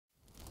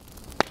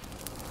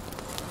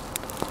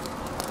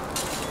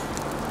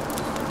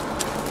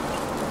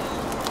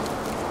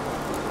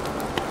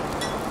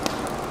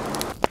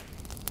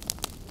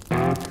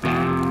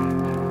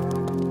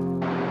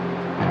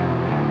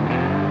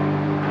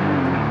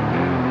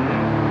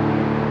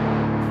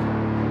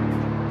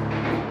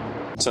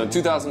So in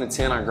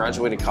 2010, I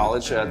graduated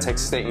college at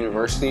Texas State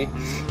University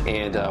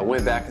and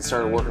went back and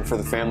started working for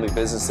the family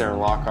business there in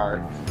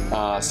Lockhart.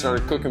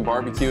 Started cooking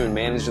barbecue and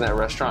managing that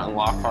restaurant in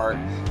Lockhart,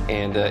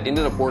 and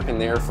ended up working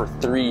there for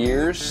 3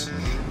 years.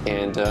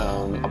 And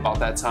about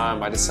that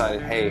time, I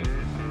decided, hey,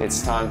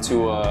 it's time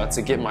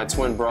to get my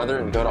twin brother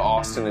and go to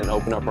Austin and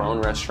open up our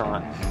own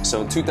restaurant. So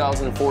in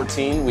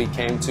 2014, we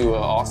came to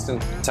Austin,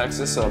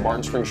 Texas,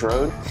 Barton Springs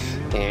Road,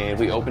 and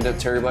we opened up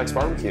Terry Black's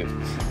Barbecue.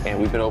 And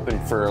we've been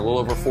open for a little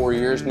over 4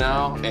 years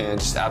now, and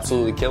just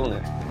absolutely killing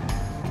it.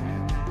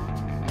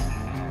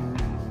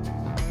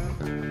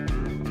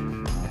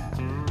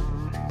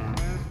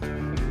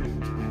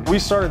 We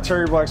started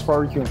Terry Black's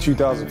Barbecue in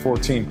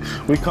 2014.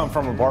 We come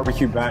from a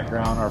barbecue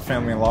background. Our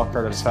family in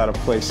Lockhart has had a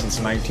place since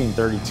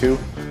 1932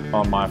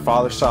 on my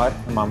father's side,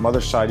 and my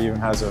mother's side even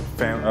has a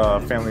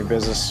family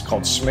business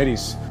called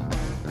Smitty's.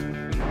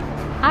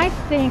 I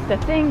think the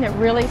thing that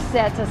really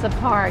sets us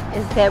apart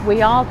is that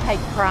we all take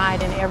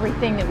pride in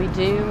everything that we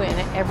do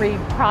and every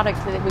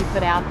product that we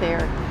put out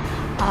there.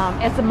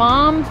 As a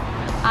mom,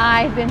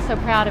 I've been so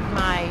proud of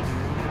my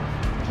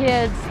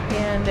kids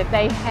in that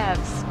they have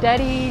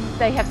studied,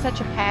 they have such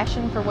a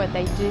passion for what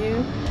they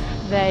do,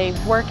 they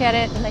work at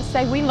it, and they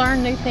say we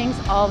learn new things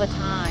all the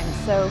time.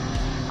 So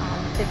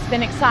it's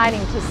been exciting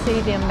to see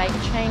them make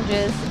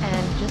changes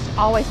and just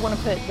always want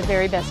to put the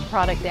very best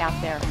product out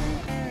there.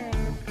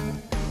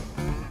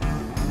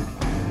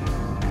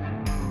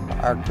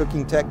 Our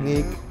cooking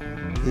technique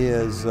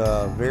is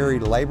very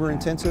labor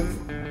intensive.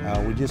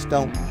 We just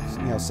don't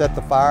set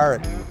the fire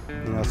at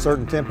a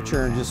certain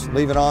temperature and just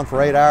leave it on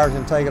for 8 hours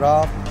and take it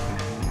off.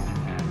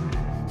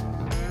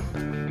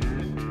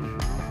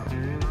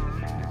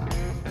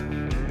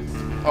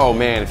 Oh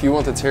man, if you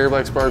want the Terry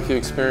Black's Barbecue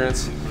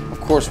experience,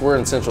 of course we're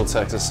in Central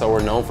Texas, so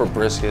we're known for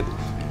brisket.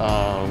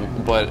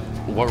 But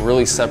what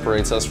really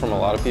separates us from a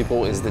lot of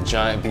people is the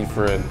giant beef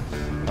rib.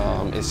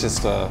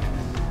 It's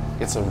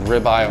a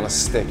ribeye on a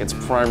stick. It's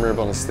prime rib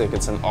on a stick.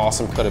 It's an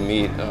awesome cut of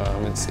meat.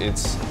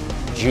 It's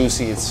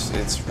juicy.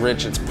 It's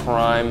rich. It's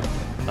prime.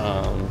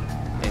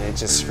 And it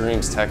just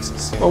screams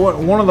Texas.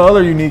 Well, one of the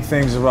other unique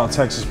things about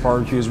Texas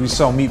barbecue is we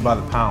sell meat by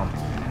the pound.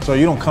 So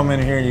you don't come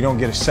in here and you don't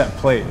get a set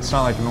plate. It's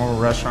not like a normal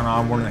restaurant.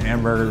 I'm ordering a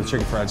hamburger, the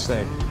chicken fried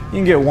steak. You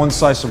can get one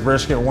slice of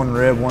brisket, one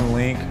rib, one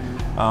link,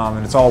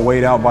 and it's all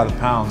weighed out by the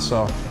pound.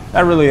 So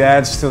that really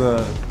adds to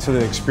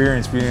the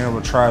experience, being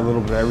able to try a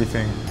little bit of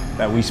everything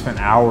that we spent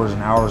hours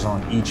and hours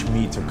on each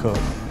meat to cook.